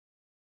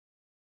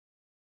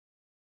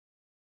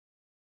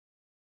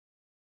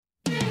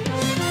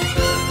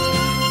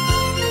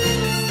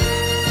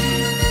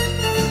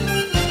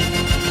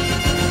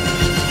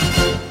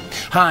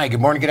Hi,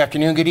 good morning, good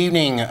afternoon, good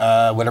evening,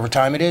 whatever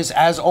time it is.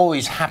 As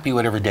always, happy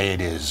whatever day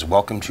it is.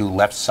 Welcome to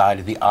Left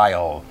Side of the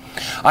Aisle.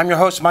 I'm your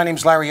host. My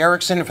name's Larry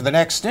Erickson, and for the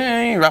next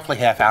roughly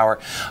half hour,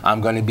 I'm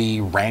going to be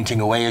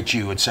ranting away at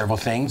you at several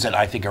things that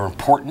I think are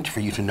important for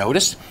you to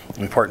notice,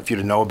 important for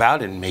you to know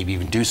about, and maybe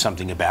even do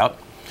something about.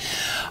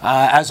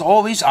 As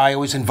always, I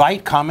always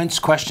invite comments,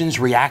 questions,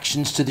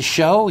 reactions to the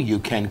show. You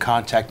can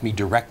contact me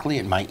directly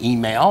at my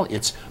email.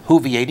 It's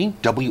whoviating,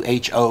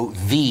 WHOVIATING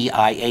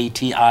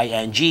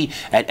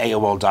at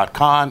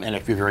AOL.com. And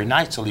if you're very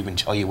nice, I'll even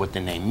tell you what the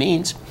name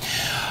means.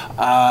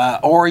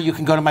 Or you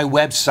can go to my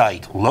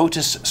website,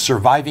 Lotus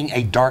Surviving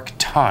a Dark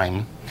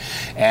Time.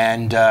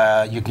 And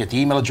you can get the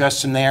email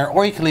address from there,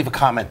 or you can leave a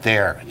comment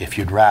there if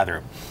you'd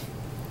rather.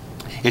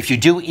 If you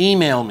do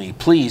email me,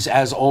 please,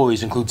 as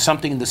always, include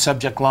something in the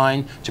subject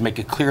line to make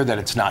it clear that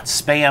it's not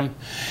spam,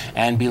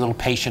 and be a little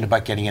patient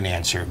about getting an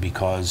answer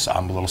because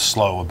I'm a little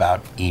slow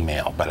about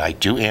email. But I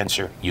do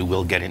answer. You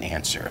will get an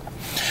answer.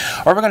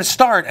 All right, we're going to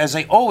start, as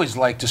I always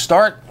like to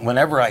start,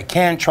 whenever I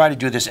can, try to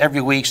do this every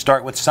week,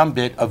 start with some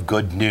bit of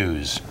good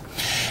news.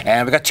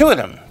 And we've got two of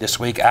them this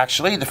week,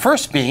 actually. The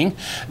first being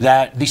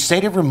that the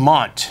state of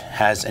Vermont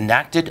has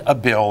enacted a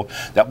bill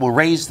that will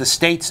raise the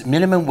state's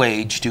minimum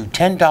wage to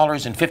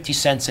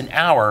 $10.50 an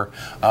hour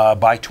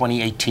by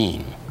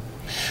 2018.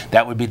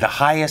 That would be the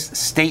highest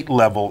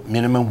state-level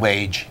minimum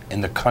wage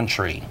in the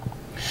country.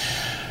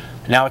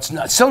 Now, it's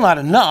still not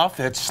enough.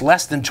 It's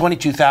less than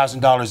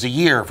 $22,000 a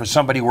year for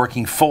somebody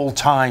working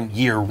full-time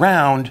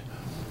year-round,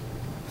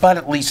 but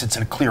at least it's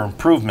a clear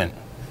improvement.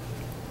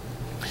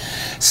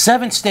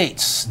 7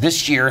 states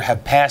this year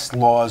have passed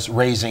laws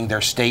raising their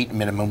state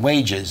minimum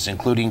wages,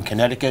 including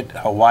Connecticut,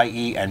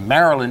 Hawaii, and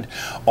Maryland,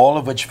 all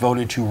of which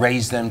voted to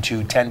raise them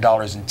to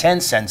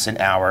 $10.10 an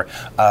hour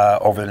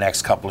over the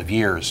next couple of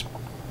years.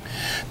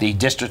 The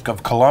District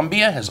of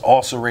Columbia has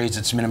also raised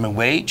its minimum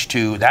wage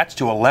to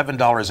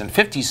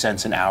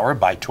 $11.50 an hour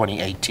by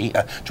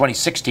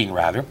 2016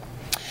 rather.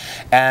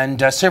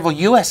 And several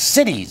U.S.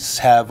 cities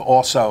have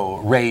also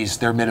raised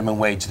their minimum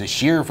wage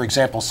this year. For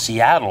example,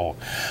 Seattle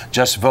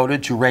just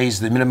voted to raise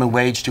the minimum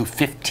wage to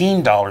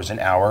 $15 an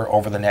hour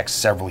over the next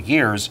several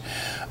years,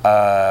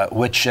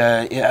 which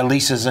at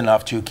least is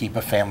enough to keep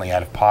a family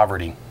out of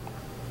poverty.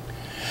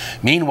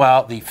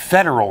 Meanwhile, the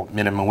federal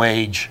minimum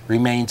wage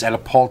remains at a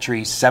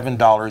paltry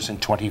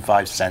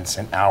 $7.25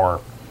 an hour.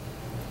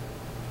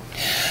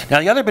 Now,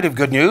 the other bit of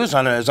good news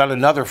is on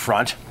another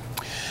front.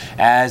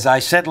 As I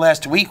said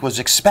last week was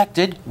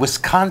expected,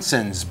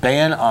 Wisconsin's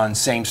ban on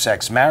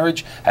same-sex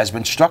marriage has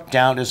been struck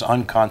down as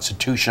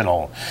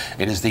unconstitutional.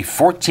 It is the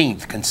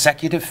 14th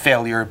consecutive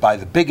failure by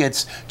the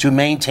bigots to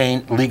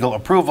maintain legal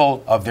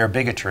approval of their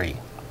bigotry.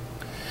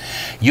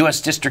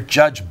 U.S. District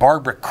Judge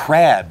Barbara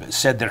Crabb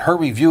said that her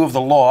review of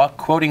the law,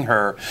 quoting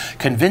her,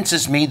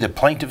 convinces me that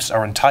plaintiffs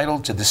are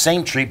entitled to the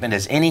same treatment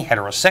as any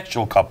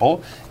heterosexual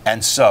couple,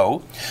 and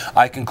so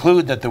I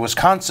conclude that the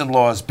Wisconsin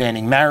laws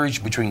banning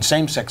marriage between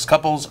same-sex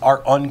couples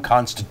are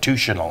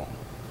unconstitutional.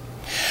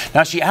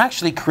 Now, she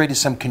actually created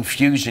some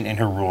confusion in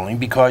her ruling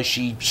because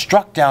she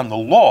struck down the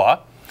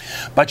law,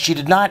 but she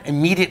did not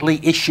immediately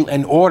issue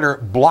an order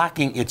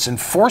blocking its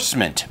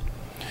enforcement.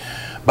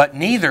 But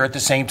neither, at the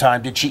same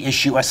time, did she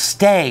issue a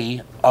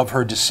stay of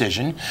her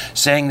decision,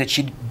 saying that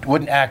she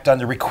wouldn't act on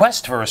the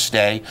request for a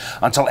stay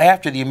until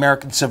after the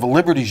American Civil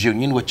Liberties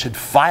Union, which had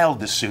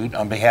filed the suit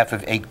on behalf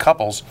of 8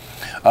 couples,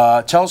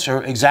 tells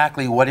her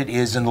exactly what it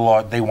is in the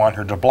law they want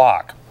her to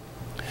block.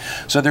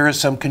 So there is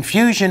some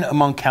confusion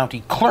among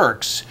county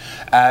clerks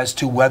as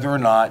to whether or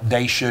not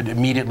they should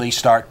immediately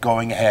start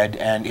going ahead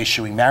and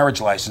issuing marriage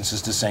licenses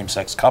to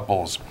same-sex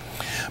couples.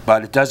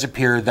 But it does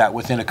appear that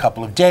within a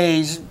couple of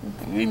days,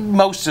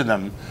 most of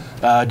them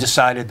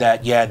decided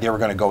that, yeah, they were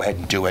going to go ahead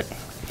and do it.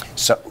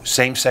 So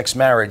same-sex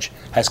marriage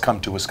has come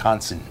to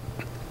Wisconsin.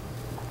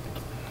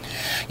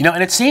 You know,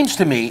 and it seems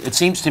to me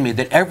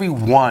that every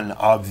one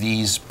of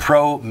these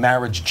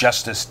pro-marriage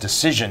justice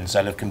decisions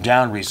that have come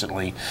down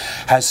recently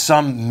has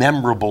some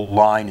memorable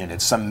line in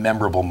it, some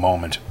memorable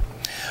moment.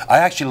 I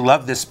actually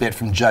love this bit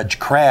from Judge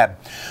Crabb,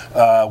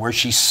 where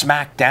she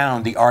smacked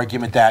down the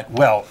argument that,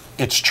 well,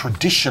 it's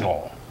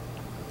traditional.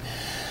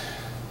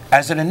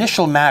 As an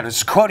initial matter, this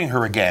is quoting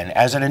her again,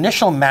 as an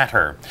initial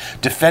matter,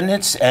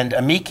 defendants and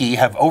amici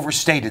have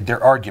overstated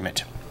their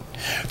argument.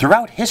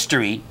 Throughout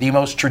history, the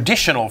most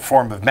traditional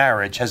form of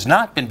marriage has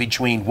not been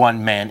between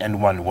one man and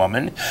one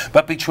woman,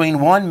 but between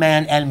one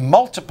man and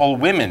multiple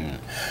women,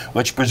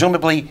 which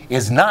presumably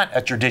is not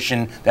a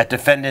tradition that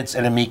defendants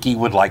and amici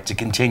would like to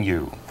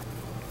continue.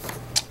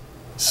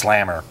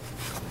 Slammer.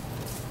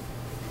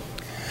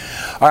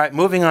 All right,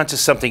 moving on to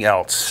something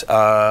else.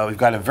 We've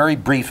got a very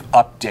brief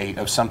update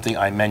of something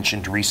I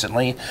mentioned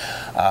recently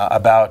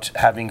about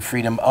having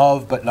freedom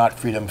of, but not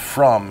freedom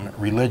from,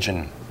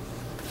 religion.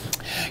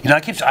 You know,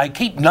 I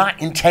keep not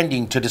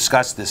intending to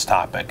discuss this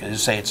topic. As I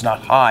say, it's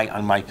not high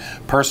on my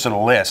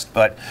personal list,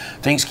 but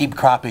things keep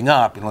cropping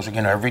up. And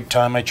you know, every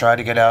time I try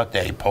to get out,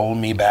 they pull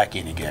me back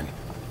in again.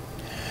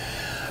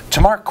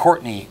 Tamar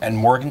Courtney and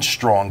Morgan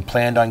Strong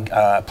planned on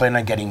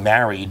getting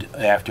married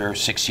after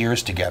 6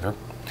 years together.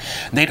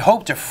 They'd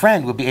hoped a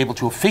friend would be able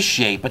to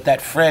officiate, but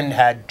that friend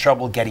had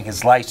trouble getting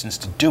his license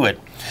to do it.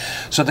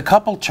 So the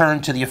couple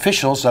turned to the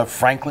officials of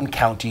Franklin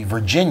County,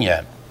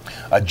 Virginia.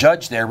 A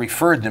judge there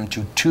referred them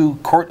to 2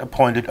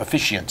 court-appointed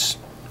officiants.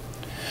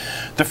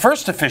 The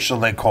first official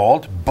they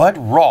called, Bud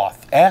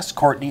Roth, asked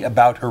Courtney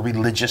about her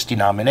religious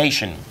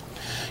denomination.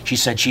 She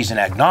said she's an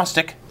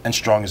agnostic and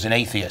Strong is an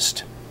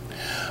atheist.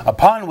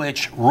 Upon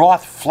which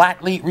Roth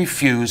flatly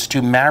refused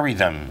to marry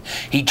them.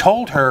 He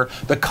told her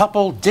the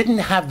couple didn't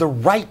have the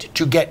right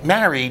to get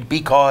married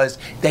because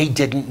they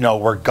didn't know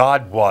where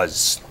God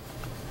was.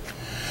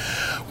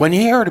 When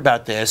he heard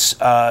about this,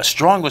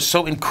 Strong was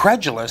so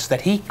incredulous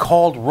that he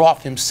called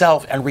Roth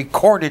himself and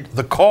recorded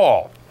the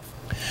call.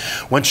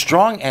 When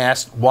Strong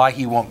asked why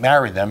he won't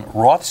marry them,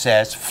 Roth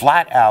says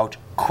flat out,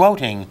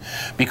 quoting,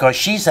 "Because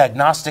she's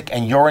agnostic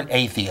and you're an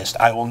atheist.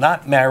 I will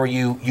not marry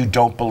you. You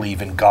don't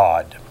believe in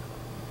God."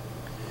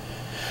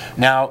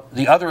 Now,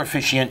 the other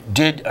officiant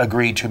did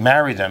agree to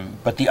marry them,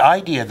 but the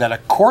idea that a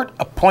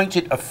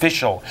court-appointed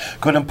official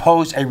could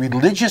impose a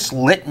religious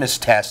litmus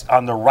test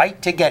on the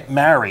right to get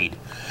married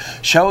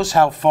shows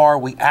how far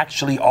we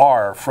actually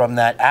are from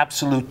that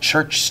absolute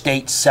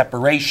church-state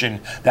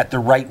separation that the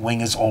right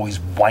wing is always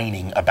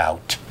whining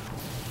about.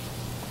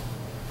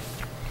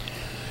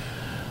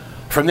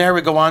 From there, we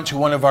go on to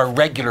one of our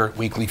regular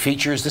weekly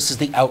features. This is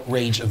the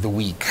Outrage of the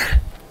Week.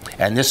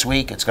 And this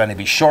week, it's going to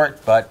be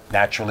short, but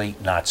naturally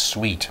not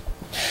sweet.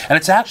 And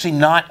it's actually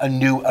not a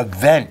new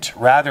event.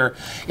 Rather,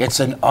 it's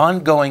an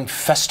ongoing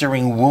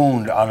festering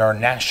wound on our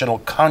national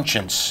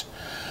conscience.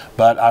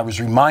 But I was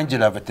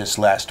reminded of it this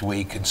last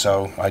week, and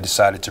so I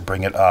decided to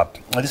bring it up.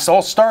 And this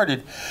all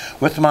started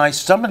with my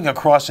stumbling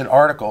across an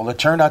article that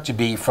turned out to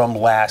be from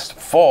last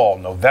fall,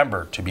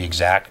 November to be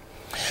exact,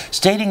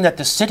 stating that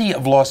the city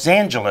of Los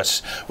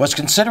Angeles was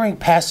considering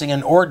passing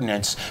an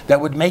ordinance that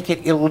would make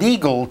it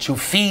illegal to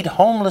feed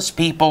homeless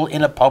people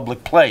in a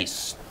public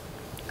place.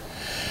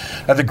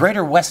 Now, the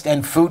Greater West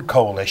End Food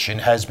Coalition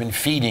has been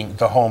feeding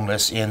the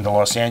homeless in the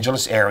Los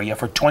Angeles area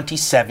for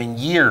 27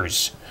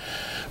 years.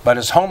 But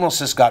as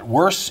homelessness got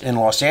worse in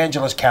Los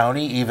Angeles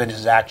County, even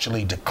has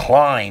actually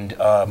declined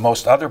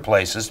most other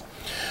places,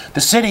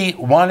 the city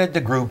wanted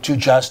the group to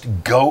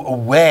just go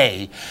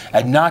away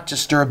and not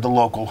disturb the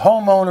local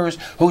homeowners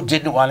who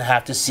didn't want to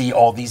have to see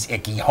all these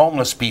icky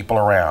homeless people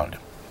around.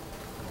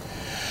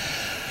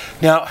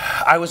 Now,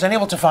 I was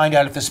unable to find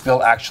out if this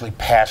bill actually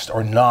passed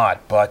or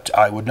not, but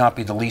I would not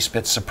be the least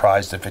bit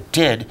surprised if it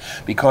did,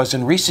 because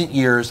in recent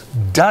years,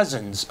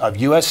 dozens of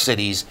U.S.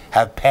 cities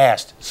have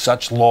passed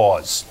such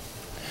laws.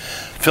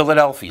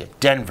 Philadelphia,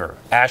 Denver,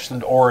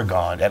 Ashland,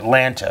 Oregon,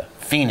 Atlanta,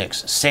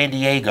 Phoenix, San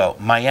Diego,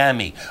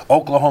 Miami,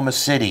 Oklahoma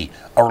City,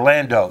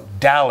 Orlando,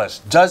 Dallas,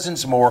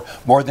 dozens more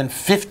than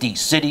 50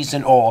 cities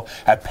in all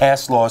have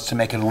passed laws to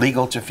make it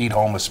illegal to feed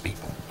homeless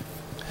people.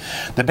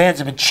 The bans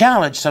have been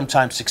challenged,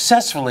 sometimes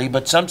successfully,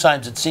 but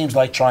sometimes it seems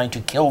like trying to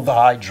kill the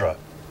Hydra.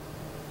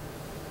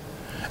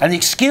 And the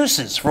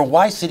excuses for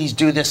why cities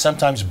do this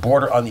sometimes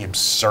border on the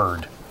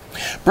absurd.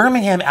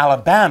 Birmingham,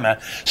 Alabama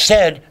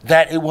said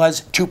that it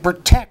was to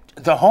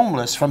protect the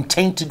homeless from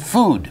tainted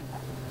food.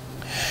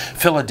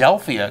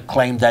 Philadelphia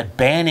claimed that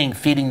banning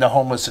feeding the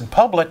homeless in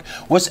public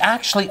was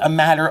actually a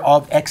matter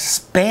of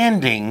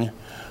expanding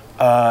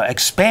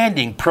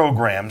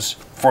programs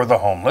for the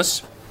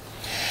homeless.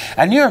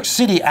 And New York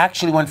City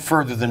actually went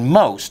further than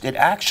most. It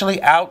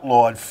actually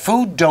outlawed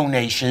food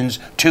donations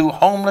to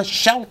homeless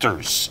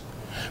shelters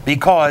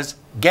because,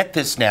 get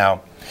this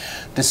now,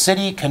 the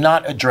city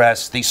cannot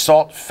address the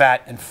salt,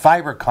 fat, and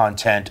fiber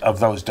content of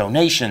those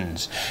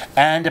donations.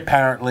 And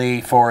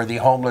apparently for the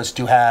homeless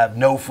to have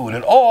no food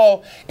at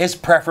all is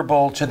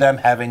preferable to them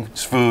having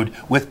food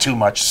with too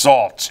much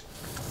salt.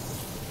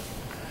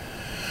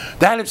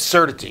 That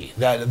absurdity,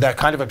 that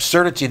kind of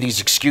absurdity of these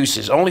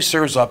excuses only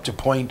serves up to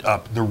point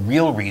up the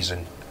real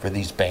reason for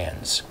these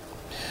bans.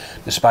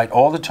 Despite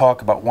all the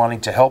talk about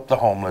wanting to help the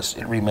homeless,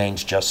 it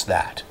remains just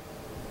that,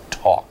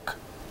 talk.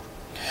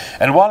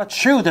 And while it's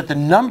true that the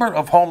number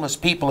of homeless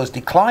people has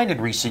declined in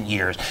recent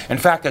years, in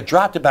fact, it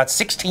dropped about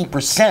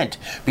 16%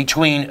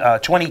 between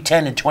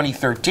 2010 and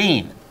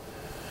 2013,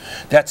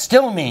 that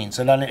still means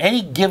that on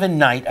any given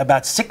night,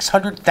 about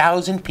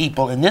 600,000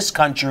 people in this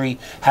country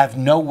have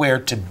nowhere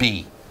to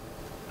be.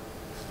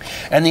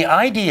 And the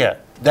idea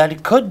that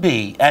it could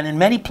be, and in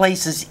many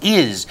places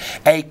is,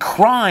 a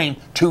crime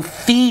to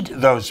feed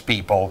those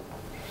people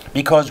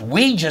because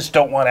we just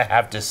don't want to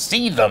have to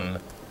see them,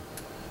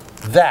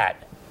 that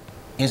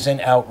is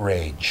an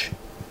outrage.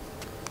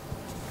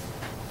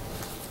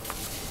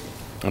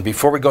 And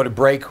before we go to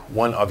break,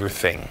 one other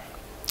thing.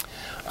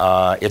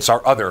 It's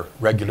our other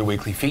regular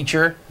weekly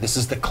feature. This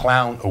is the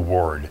Clown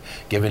Award,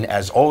 given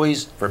as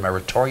always for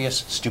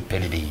meritorious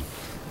stupidity.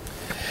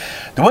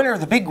 The winner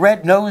of the Big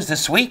Red Nose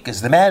this week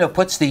is the man who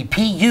puts the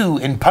PU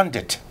in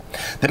pundit.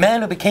 The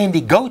man who became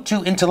the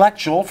go-to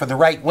intellectual for the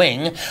right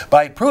wing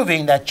by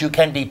proving that you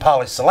can be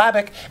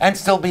polysyllabic and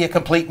still be a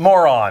complete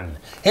moron.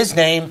 His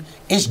name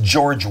is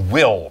George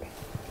Will.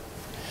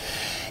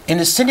 In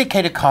a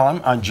syndicated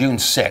column on June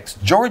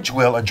 6th, George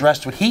Will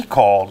addressed what he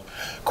called,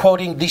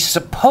 quoting, the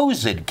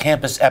supposed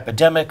campus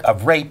epidemic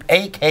of rape,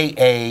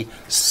 aka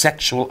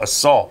sexual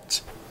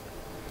assault.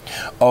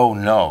 Oh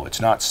no, it's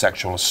not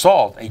sexual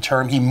assault, a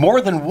term he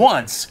more than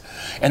once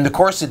in the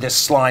course of this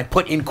slide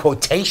put in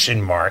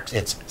quotation marks.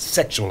 It's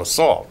sexual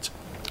assault.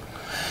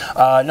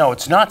 No,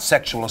 it's not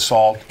sexual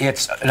assault.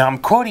 It's, and I'm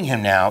quoting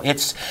him now,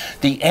 it's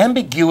the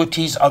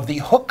ambiguities of the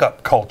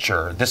hookup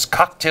culture, this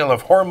cocktail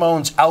of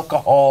hormones,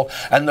 alcohol,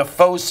 and the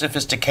faux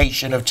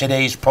sophistication of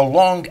today's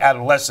prolonged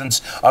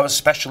adolescence of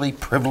especially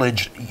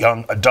privileged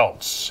young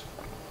adults.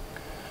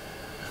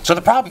 So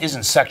the problem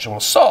isn't sexual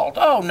assault.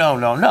 Oh, no,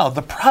 no, no.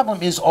 The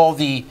problem is all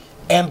the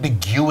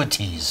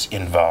ambiguities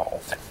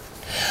involved.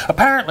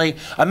 Apparently,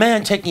 a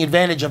man taking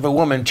advantage of a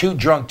woman too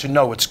drunk to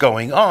know what's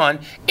going on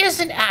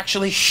isn't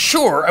actually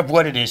sure of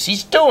what it is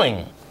he's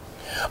doing.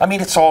 I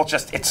mean, it's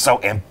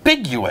so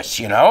ambiguous,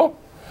 you know?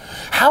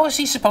 How is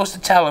he supposed to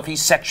tell if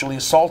he's sexually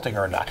assaulting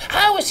her or not?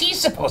 How is he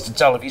supposed to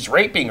tell if he's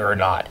raping her or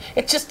not?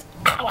 It's just,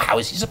 how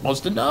is he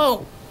supposed to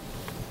know?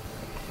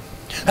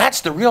 That's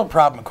the real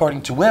problem,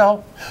 according to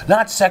Will.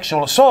 Not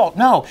sexual assault.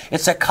 No,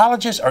 it's that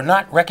colleges are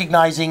not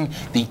recognizing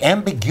the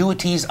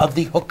ambiguities of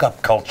the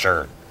hookup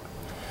culture.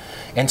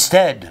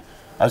 Instead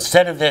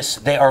of this,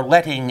 they are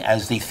letting,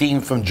 as the theme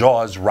from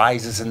Jaws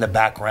rises in the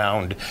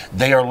background,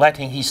 they are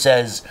letting, he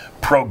says,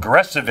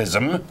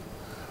 progressivism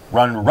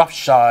run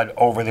roughshod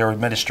over their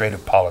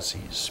administrative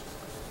policies.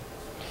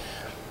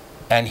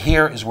 And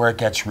here is where it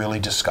gets really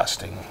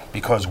disgusting,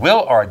 because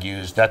Will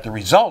argues that the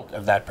result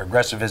of that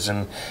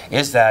progressivism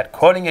is that,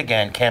 quoting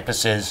again,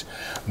 campuses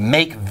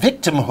make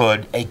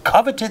victimhood a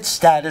coveted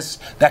status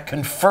that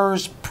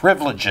confers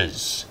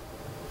privileges.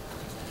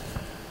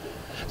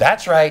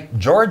 That's right,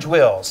 George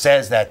Will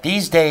says that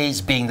these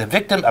days being the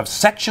victim of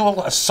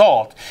sexual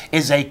assault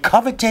is a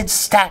coveted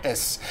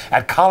status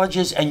at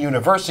colleges and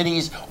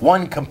universities,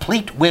 one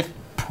complete with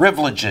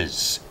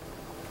privileges.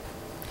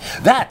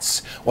 That's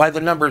why the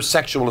number of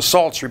sexual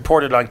assaults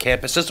reported on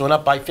campuses went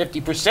up by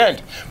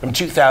 50% from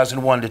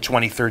 2001 to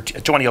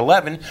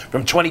 2011,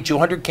 from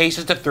 2,200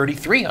 cases to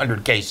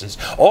 3,300 cases.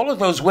 All of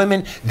those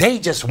women, they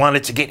just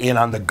wanted to get in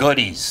on the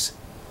goodies.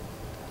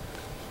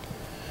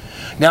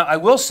 Now, I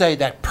will say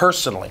that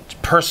personally,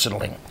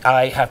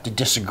 I have to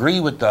disagree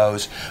with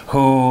those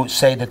who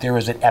say that there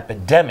is an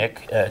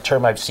epidemic, a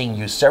term I've seen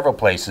used several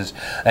places,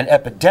 an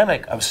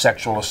epidemic of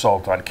sexual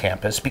assault on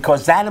campus,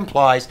 because that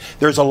implies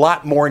there's a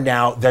lot more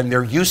now than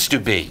there used to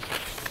be.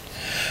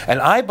 And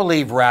I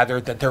believe, rather,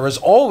 that there has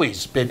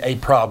always been a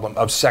problem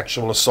of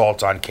sexual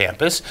assault on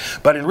campus,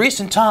 but in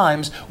recent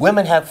times,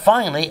 women have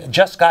finally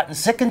just gotten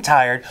sick and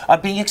tired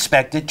of being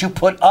expected to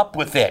put up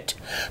with it,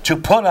 to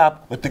put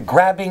up with the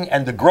grabbing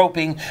and the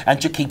groping,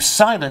 and to keep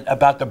silent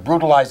about the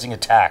brutalizing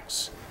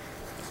attacks.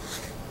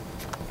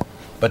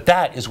 But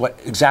that is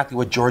exactly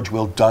what George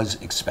Will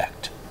does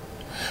expect.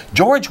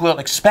 George Will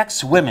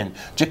expects women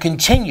to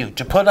continue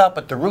to put up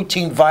with the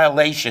routine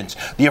violations,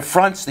 the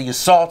affronts, the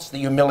assaults, the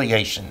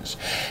humiliations.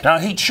 Now,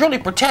 he surely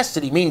protests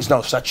that he means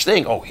no such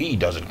thing. Oh, he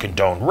doesn't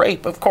condone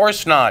rape. Of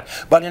course not.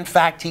 But in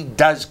fact, he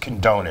does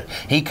condone it.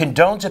 He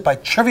condones it by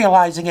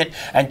trivializing it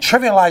and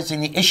trivializing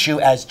the issue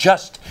as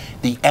just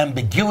the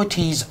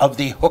ambiguities of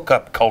the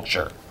hookup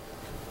culture.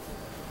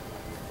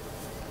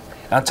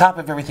 On top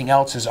of everything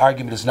else, his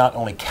argument is not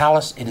only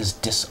callous, it is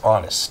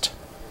dishonest.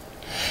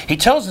 He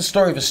tells the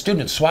story of a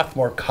student at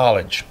Swarthmore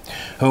College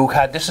who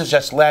had, this is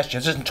just last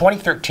year, this is in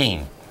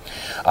 2013.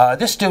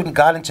 This student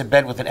got into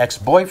bed with an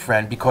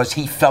ex-boyfriend because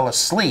he fell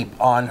asleep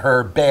on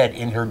her bed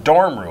in her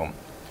dorm room.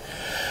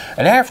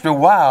 And after a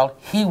while,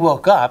 he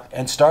woke up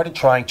and started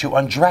trying to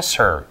undress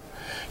her.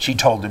 She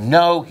told him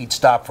no, he'd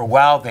stop for a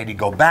while, they'd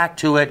go back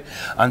to it,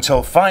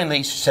 until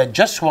finally, she said,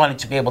 just wanting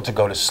to be able to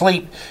go to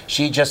sleep,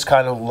 she just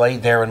kind of lay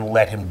there and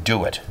let him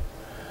do it.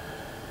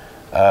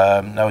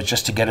 That was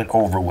just to get it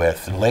over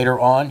with. And later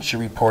on, she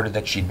reported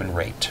that she'd been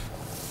raped.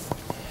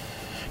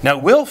 Now,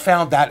 Will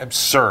found that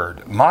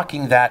absurd,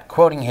 mocking that,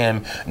 quoting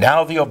him,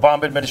 now the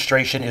Obama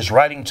administration is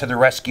riding to the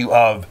rescue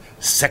of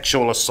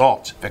sexual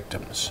assault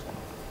victims.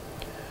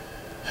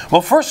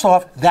 Well, first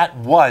off, that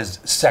was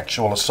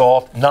sexual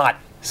assault, not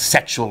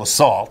sexual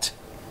assault.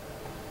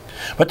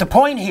 But the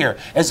point here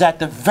is that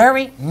the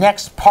very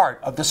next part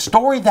of the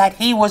story that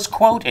he was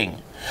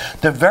quoting,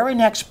 the very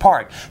next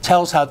part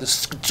tells how the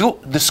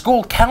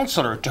school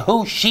counselor to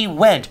who she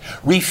went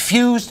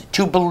refused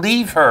to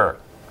believe her.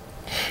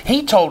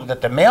 He told her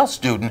that the male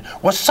student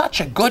was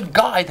such a good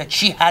guy that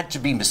she had to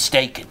be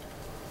mistaken.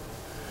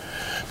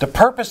 The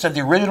purpose of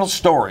the original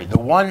story, the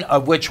one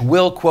of which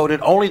Will quoted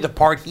only the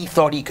part he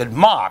thought he could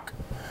mock,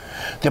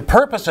 the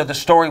purpose of the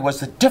story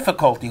was the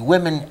difficulty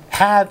women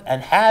have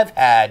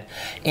had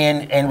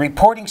in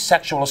reporting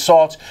sexual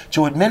assaults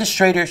to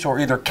administrators who are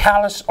either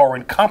callous or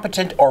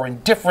incompetent or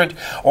indifferent,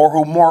 or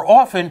who more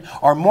often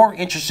are more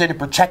interested in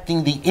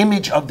protecting the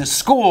image of the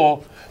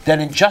school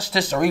than in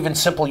justice or even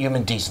simple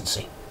human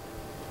decency.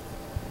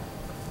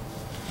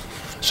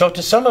 So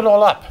to sum it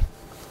all up,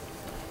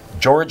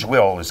 George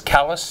Will is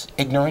callous,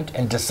 ignorant,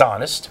 and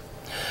dishonest,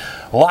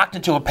 locked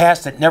into a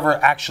past that never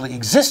actually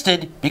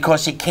existed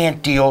because he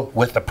can't deal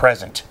with the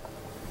present.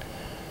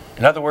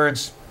 In other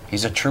words,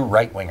 he's a true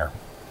right-winger.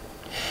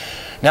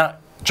 Now,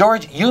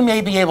 George, you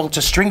may be able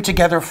to string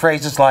together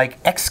phrases like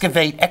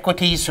excavate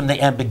equities from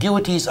the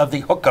ambiguities of the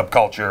hookup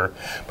culture,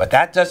 but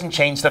that doesn't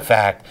change the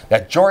fact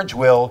that, George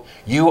Will,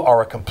 you are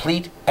a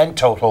complete and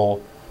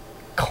total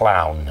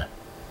clown.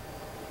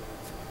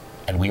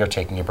 And we are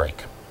taking a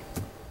break.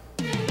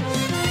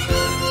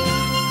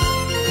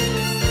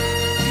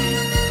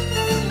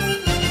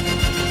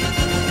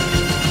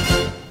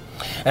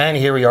 And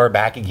here we are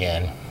back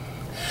again.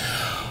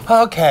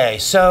 Okay,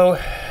 so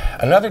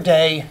another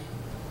day,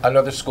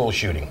 another school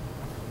shooting.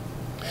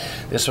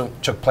 This one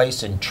took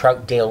place in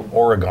Troutdale,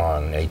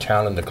 Oregon, a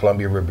town in the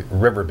Columbia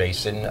River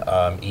Basin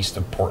east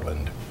of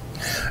Portland.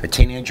 A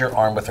teenager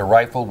armed with a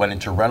rifle went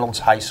into Reynolds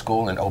High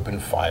School and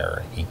opened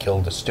fire. He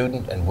killed a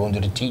student and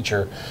wounded a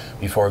teacher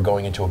before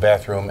going into a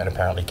bathroom and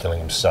apparently killing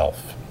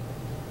himself.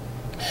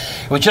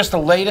 It was just the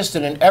latest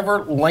in an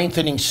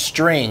ever-lengthening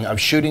string of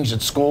shootings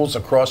at schools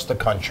across the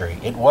country.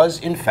 It was,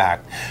 in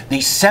fact, the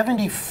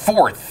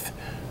 74th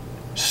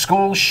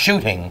school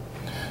shooting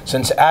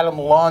since Adam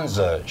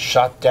Lanza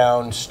shot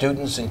down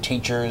students and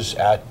teachers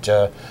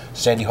at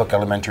Sandy Hook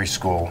Elementary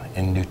School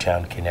in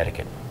Newtown,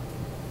 Connecticut.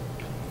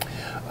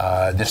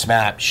 This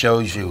map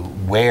shows you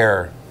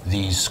where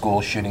these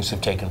school shootings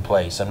have taken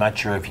place. I'm not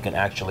sure if you can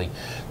actually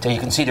tell. You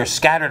can see they're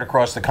scattered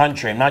across the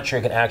country. I'm not sure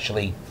you can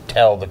actually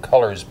tell the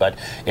colors, but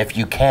if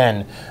you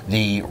can,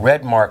 the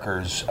red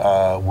markers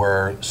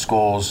were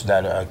schools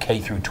that K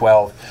through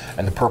 12,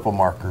 and the purple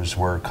markers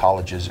were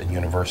colleges and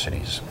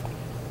universities.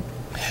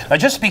 Now,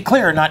 just to be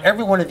clear, not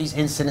every one of these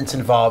incidents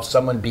involved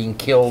someone being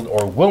killed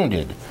or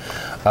wounded,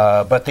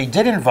 but they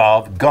did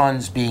involve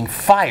guns being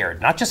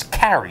fired, not just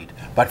carried,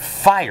 but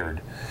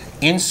fired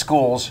in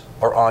schools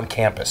or on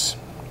campus.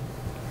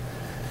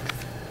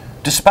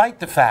 Despite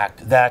the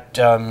fact that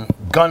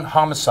gun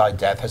homicide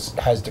death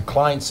has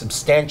declined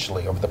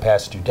substantially over the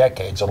past 2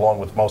 decades, along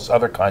with most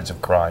other kinds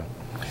of crime,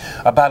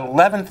 about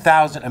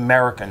 11,000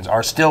 Americans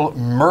are still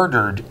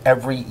murdered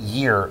every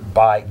year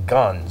by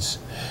guns,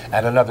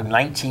 and another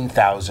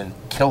 19,000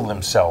 kill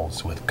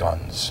themselves with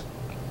guns.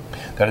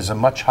 That is a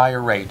much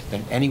higher rate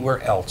than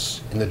anywhere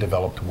else in the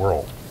developed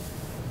world.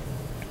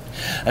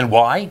 And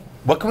why?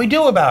 What can we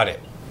do about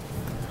it?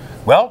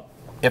 Well,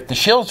 if the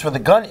shills for the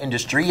gun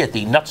industry at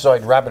the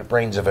Nutsoid Rabbit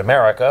Brains of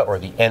America, or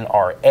the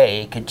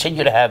NRA,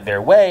 continue to have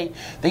their way,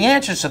 the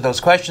answers to those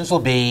questions will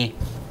be,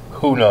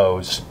 who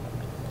knows?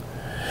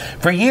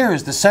 For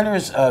years, the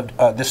Centers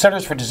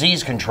for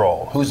Disease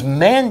Control, whose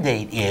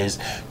mandate is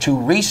to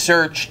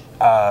research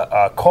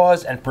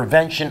cause and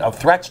prevention of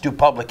threats to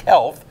public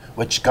health,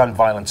 which gun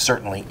violence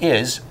certainly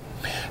is,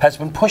 has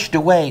been pushed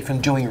away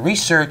from doing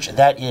research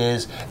that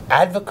is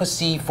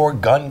advocacy for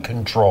gun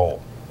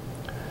control.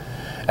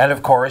 And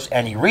of course,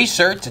 any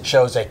research that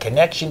shows a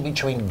connection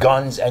between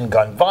guns and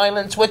gun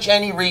violence, which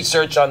any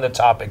research on the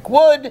topic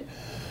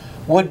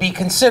would be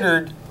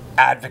considered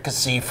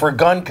advocacy for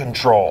gun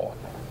control.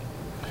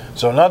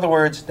 So in other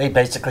words, they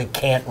basically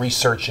can't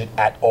research it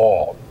at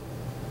all.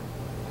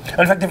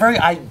 In fact, the very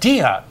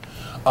idea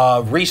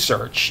of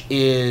research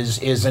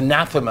is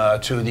anathema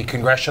to the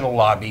Congressional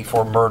Lobby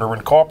for Murder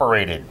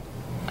Incorporated.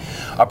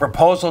 A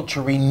proposal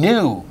to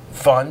renew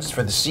funds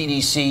for the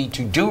CDC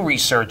to do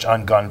research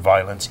on gun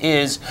violence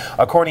is,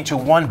 according to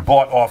one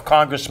bought-off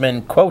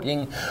congressman,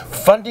 quoting,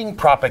 funding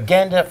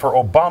propaganda for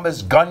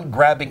Obama's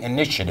gun-grabbing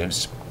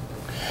initiatives,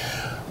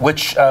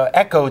 which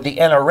echoed the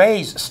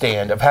NRA's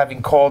stand of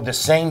having called the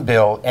same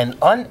bill an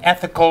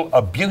unethical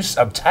abuse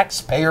of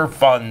taxpayer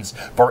funds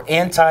for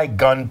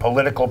anti-gun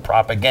political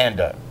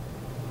propaganda.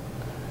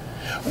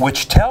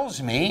 Which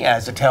tells me,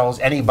 as it tells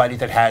anybody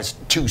that has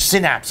 2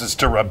 synapses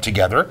to rub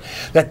together,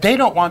 that they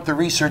don't want the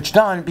research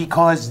done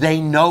because they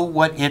know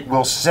what it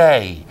will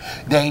say.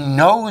 They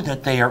know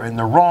that they are in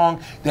the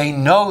wrong. They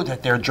know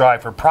that their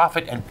drive for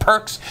profit and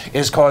perks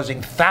is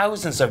causing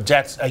thousands of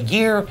deaths a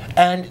year,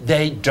 and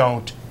they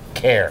don't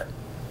care.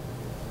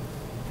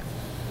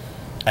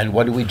 And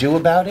what do we do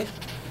about it?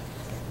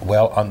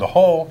 Well, on the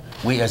whole,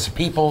 we as a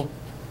people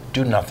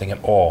do nothing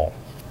at all.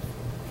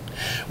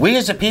 We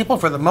as a people,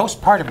 for the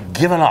most part, have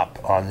given up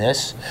on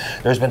this.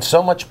 There's been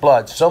so much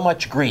blood, so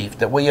much grief,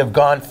 that we have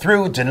gone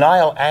through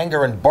denial,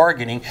 anger, and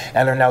bargaining,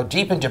 and are now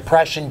deep in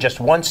depression, just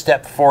one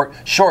step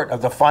short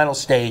of the final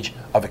stage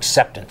of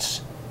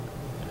acceptance.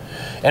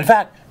 In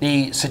fact,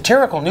 the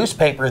satirical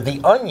newspaper The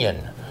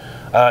Onion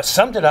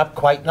summed it up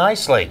quite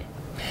nicely.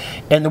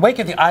 In the wake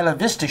of the Isla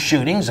Vista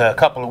shootings a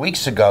couple of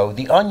weeks ago,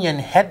 The Onion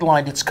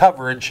headlined its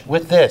coverage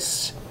with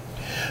this: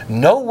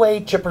 "No way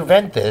to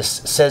prevent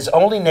this, says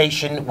only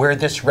nation where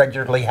this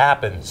regularly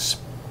happens."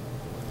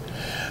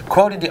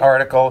 Quoting the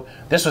article,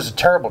 "This was a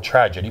terrible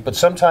tragedy, but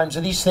sometimes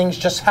these things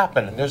just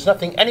happen, and there's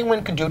nothing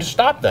anyone can do to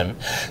stop them,"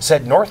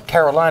 said North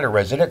Carolina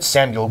resident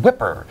Samuel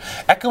Whipper,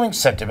 echoing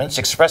sentiments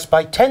expressed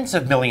by tens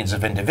of millions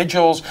of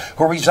individuals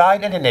who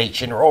reside in a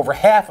nation where over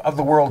half of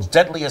the world's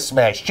deadliest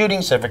mass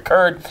shootings have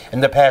occurred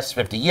in the past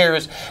 50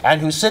 years, and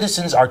whose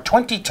citizens are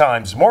 20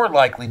 times more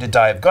likely to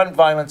die of gun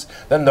violence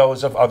than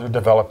those of other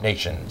developed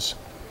nations.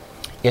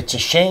 "It's a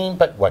shame,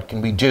 but what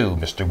can we do?"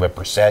 Mr.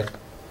 Whipper said.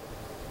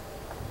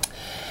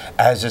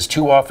 As is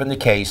too often the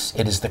case,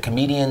 it is the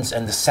comedians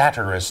and the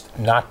satirists,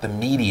 not the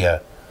media,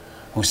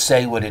 who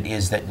say what it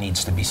is that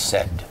needs to be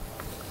said.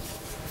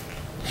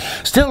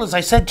 Still, as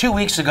I said 2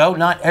 weeks ago,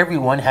 not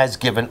everyone has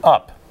given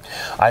up.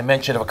 I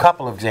mentioned a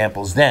couple of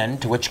examples then,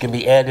 to which can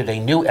be added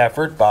a new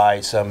effort by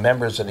some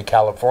members of the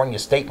California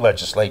state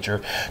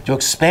legislature to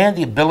expand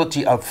the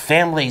ability of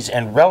families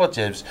and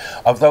relatives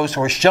of those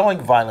who are showing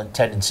violent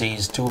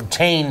tendencies to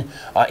obtain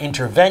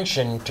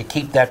intervention to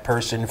keep that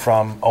person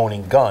from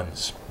owning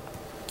guns.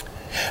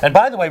 And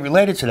by the way,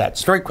 related to that,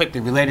 just very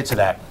quickly related to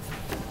that,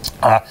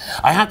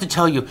 I have to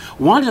tell you,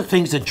 one of the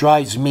things that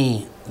drives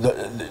me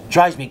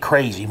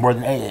crazy more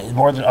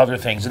than other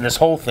things in this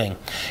whole thing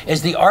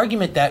is the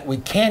argument that we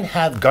can't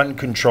have gun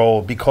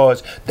control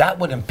because that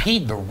would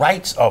impede the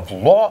rights of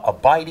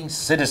law-abiding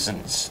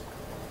citizens.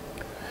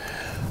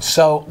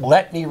 So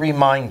let me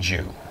remind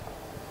you,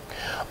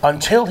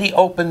 until he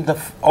opened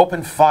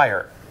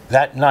fire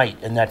that night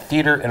in that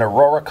theater in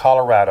Aurora,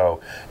 Colorado,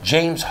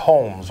 James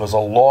Holmes was a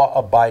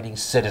law-abiding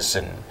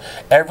citizen.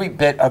 Every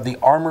bit of the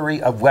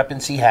armory of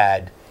weapons he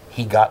had,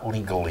 he got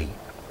legally.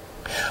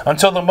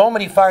 Until the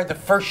moment he fired the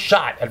first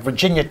shot at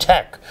Virginia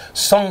Tech,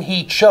 Sung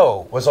Hee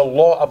Cho was a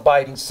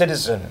law-abiding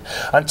citizen.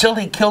 Until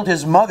he killed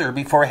his mother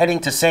before heading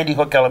to Sandy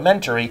Hook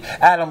Elementary,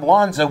 Adam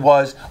Lanza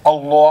was a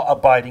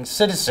law-abiding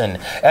citizen.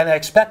 And I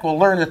expect we'll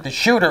learn that the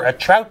shooter at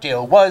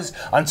Troutdale was,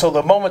 until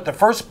the moment the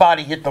first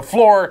body hit the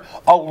floor,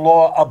 a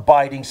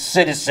law-abiding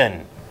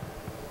citizen.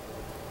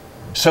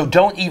 So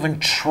don't even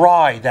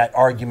try that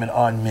argument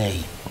on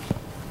me.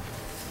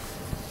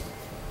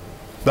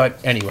 But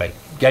anyway,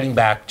 getting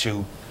back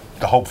to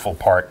the hopeful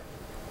part.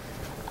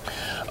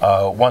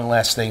 One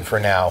last thing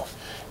for now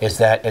is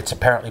that it's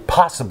apparently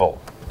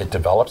possible, it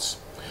develops,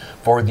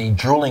 for the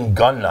drooling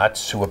gun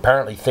nuts who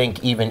apparently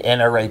think even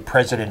NRA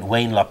President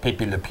Wayne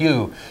LaPipi Le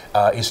Pew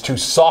is too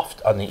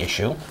soft on the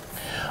issue.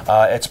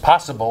 It's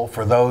possible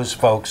for those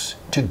folks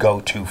to go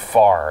too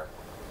far.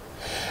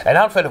 An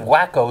outfit of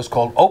wackos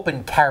called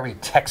Open Carry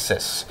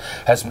Texas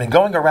has been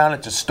going around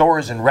into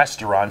stores and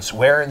restaurants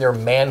wearing their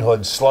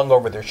manhood slung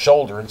over their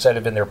shoulder instead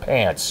of in their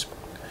pants.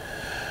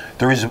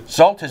 The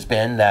result has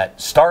been that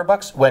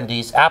Starbucks,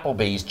 Wendy's,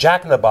 Applebee's,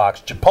 Jack in the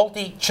Box,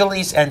 Chipotle,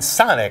 Chili's, and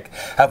Sonic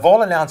have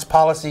all announced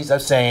policies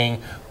of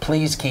saying,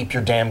 "Please keep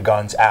your damn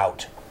guns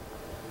out."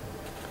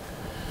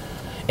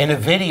 In a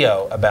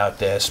video about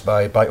this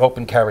by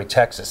Open Carry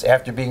Texas,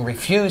 after being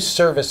refused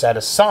service at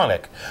a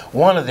Sonic,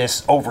 one of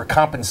this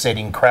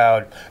overcompensating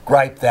crowd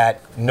griped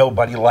that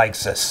nobody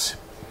likes us.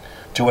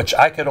 To which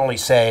I could only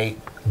say,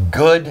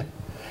 good,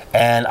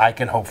 and I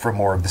can hope for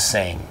more of the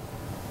same.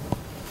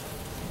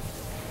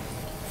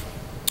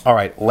 All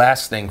right,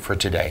 last thing for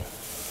today.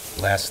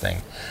 Last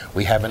thing.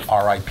 We have an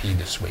RIP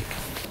this week.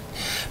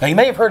 Now, you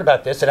may have heard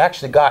about this. It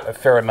actually got a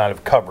fair amount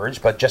of coverage,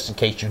 but just in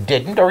case you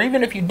didn't, or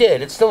even if you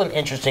did, it's still an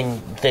interesting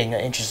thing,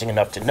 interesting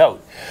enough to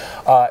note.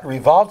 It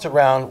revolves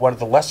around one of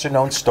the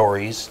lesser-known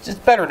stories. It's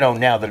better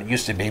known now than it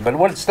used to be, but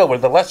it's still one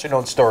of the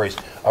lesser-known stories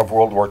of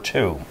World War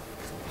II.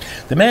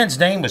 The man's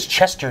name was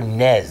Chester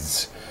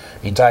Nez.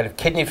 He died of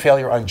kidney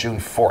failure on June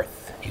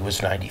 4th. He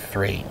was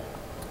 93.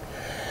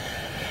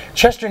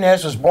 Chester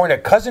Nez was born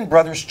at Cousin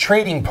Brothers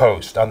Trading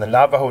Post on the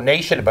Navajo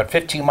Nation about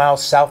 15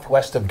 miles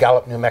southwest of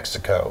Gallup, New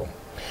Mexico.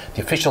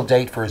 The official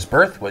date for his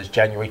birth was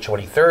January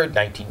 23rd,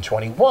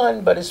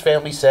 1921, but his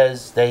family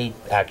says they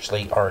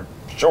actually aren't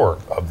sure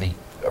of the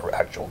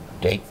actual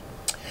date.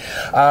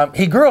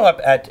 He grew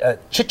up at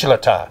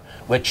Chichalata,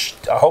 which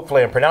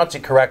hopefully I'm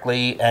pronouncing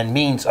correctly, and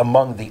means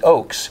among the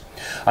oaks.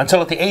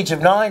 Until at the age of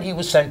 9, he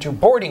was sent to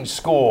boarding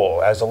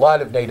school, as a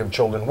lot of Native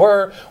children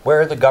were,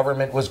 where the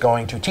government was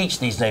going to teach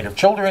these Native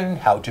children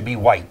how to be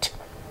white.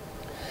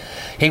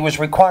 He was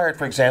required,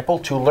 for example,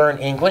 to learn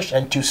English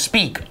and to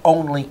speak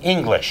only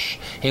English.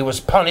 He was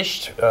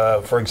punished,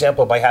 for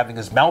example, by having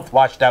his mouth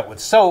washed out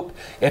with soap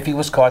if he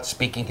was caught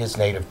speaking his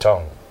native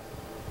tongue.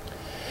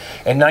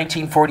 In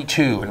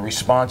 1942, in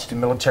response to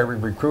military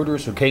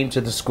recruiters who came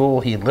to the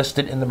school, he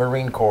enlisted in the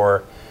Marine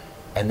Corps,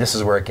 and this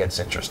is where it gets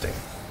interesting.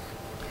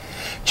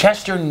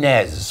 Chester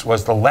Nez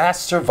was the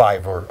last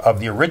survivor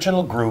of the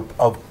original group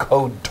of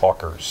Code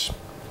Talkers.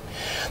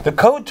 The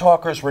Code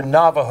Talkers were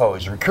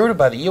Navajos recruited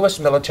by the U.S.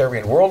 military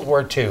in World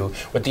War II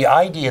with the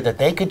idea that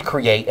they could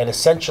create an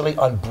essentially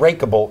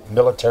unbreakable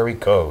military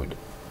code.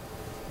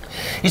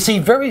 You see,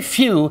 very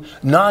few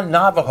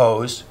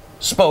non-Navajos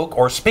spoke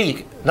or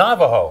speak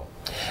Navajo.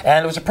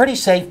 And it was a pretty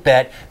safe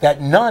bet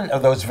that none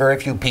of those very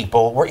few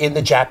people were in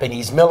the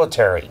Japanese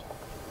military.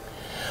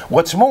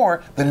 What's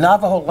more, the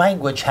Navajo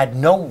language had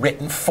no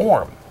written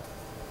form.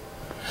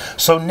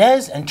 So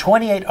Nez and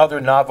 28 other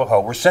Navajo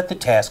were set the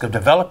task of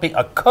developing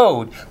a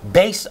code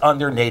based on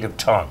their native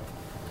tongue.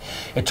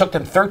 It took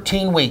them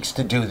 13 weeks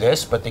to do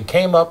this, but they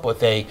came up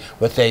with a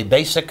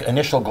basic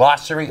initial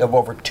glossary of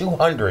over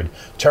 200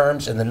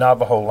 terms in the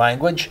Navajo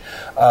language,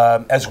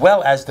 as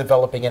well as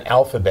developing an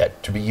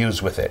alphabet to be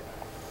used with it.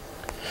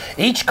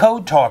 Each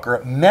code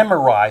talker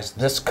memorized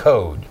this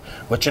code,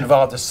 which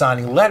involved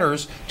assigning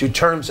letters to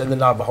terms in the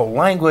Navajo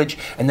language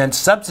and then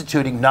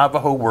substituting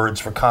Navajo words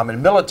for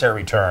common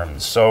military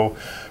terms. So,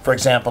 for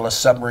example, a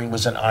submarine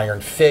was an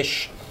iron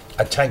fish,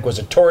 a tank was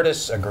a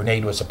tortoise, a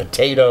grenade was a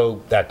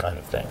potato, that kind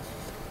of thing.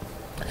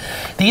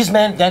 These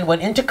men then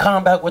went into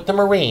combat with the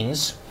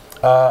Marines,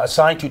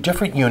 assigned to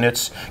different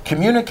units,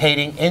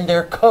 communicating in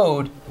their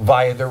code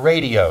via the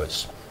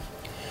radios.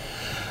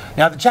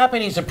 Now, the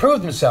Japanese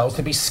approved themselves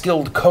to be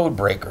skilled code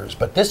breakers,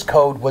 but this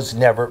code was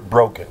never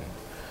broken.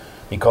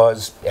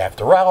 Because,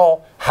 after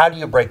all, how do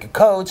you break a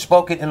code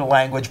spoken in a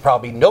language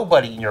probably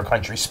nobody in your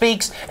country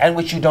speaks and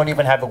which you don't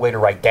even have a way to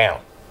write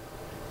down?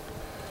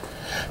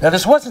 Now,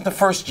 this wasn't the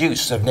first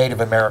use of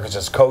Native Americans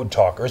as code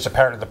talkers.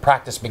 Apparently, the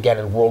practice began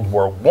in World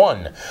War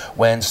I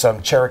when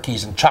some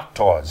Cherokees and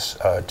Choctaws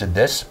did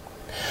this.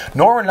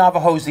 Nor are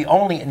Navajos the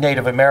only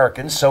Native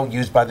Americans so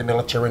used by the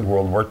military in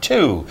World War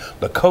II.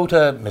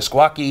 Lakota,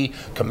 Meskwaki,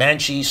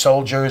 Comanche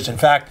soldiers, in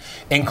fact,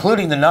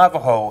 including the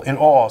Navajo, in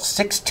all,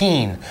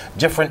 16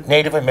 different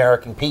Native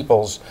American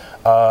peoples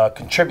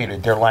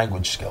contributed their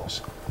language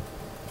skills.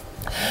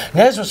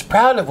 Nez was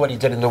proud of what he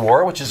did in the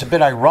war, which is a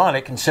bit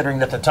ironic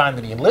considering at the time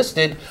that he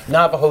enlisted,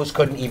 Navajos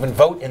couldn't even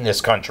vote in this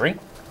country.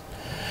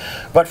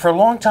 But for a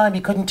long time, he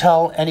couldn't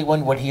tell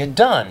anyone what he had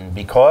done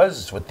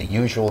because, with the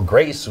usual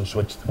grace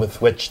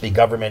with which the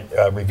government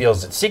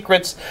reveals its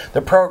secrets,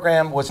 the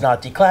program was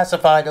not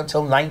declassified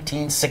until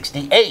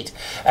 1968,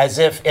 as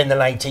if in the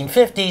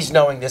 1950s,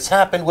 knowing this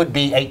happened would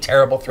be a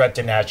terrible threat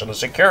to national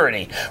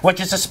security, which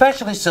is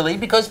especially silly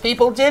because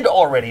people did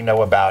already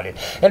know about it.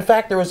 In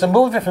fact, there was a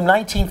movement from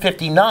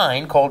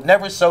 1959 called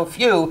Never So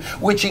Few,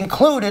 which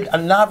included a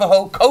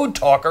Navajo code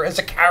talker as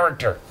a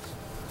character.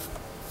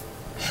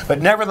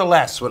 But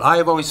nevertheless, what I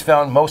have always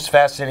found most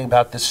fascinating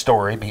about this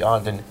story,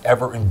 beyond an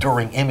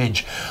ever-enduring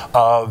image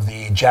of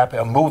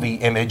the movie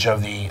image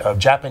of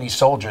Japanese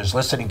soldiers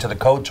listening to the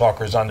code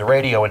talkers on the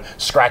radio and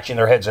scratching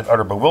their heads in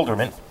utter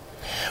bewilderment,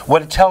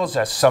 what it tells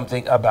us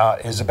something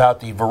about is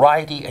about the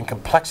variety and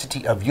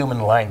complexity of human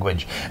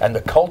language and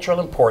the cultural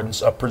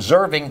importance of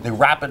preserving the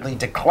rapidly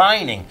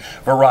declining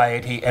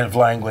variety of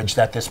language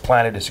that this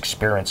planet is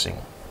experiencing.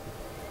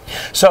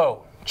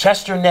 So,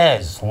 Chester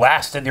Nez,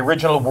 last of the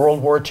original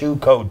World War II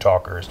code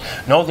talkers,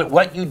 know that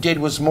what you did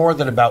was more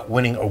than about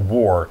winning a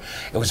war.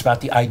 It was about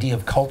the idea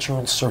of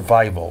cultural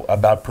survival,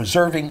 about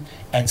preserving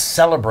and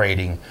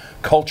celebrating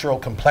cultural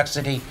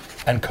complexity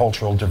and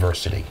cultural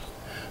diversity.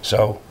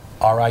 So,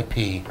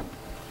 R.I.P.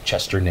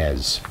 Chester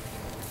Nez.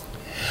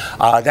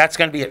 That's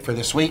going to be it for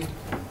this week.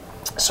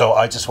 So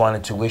I just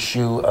wanted to wish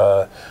you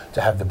to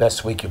have the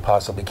best week you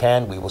possibly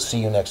can. We will see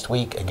you next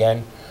week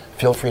again.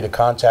 Feel free to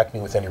contact me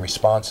with any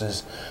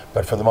responses.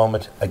 But for the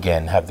moment,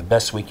 again, have the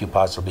best week you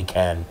possibly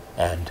can,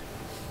 and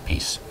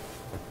peace.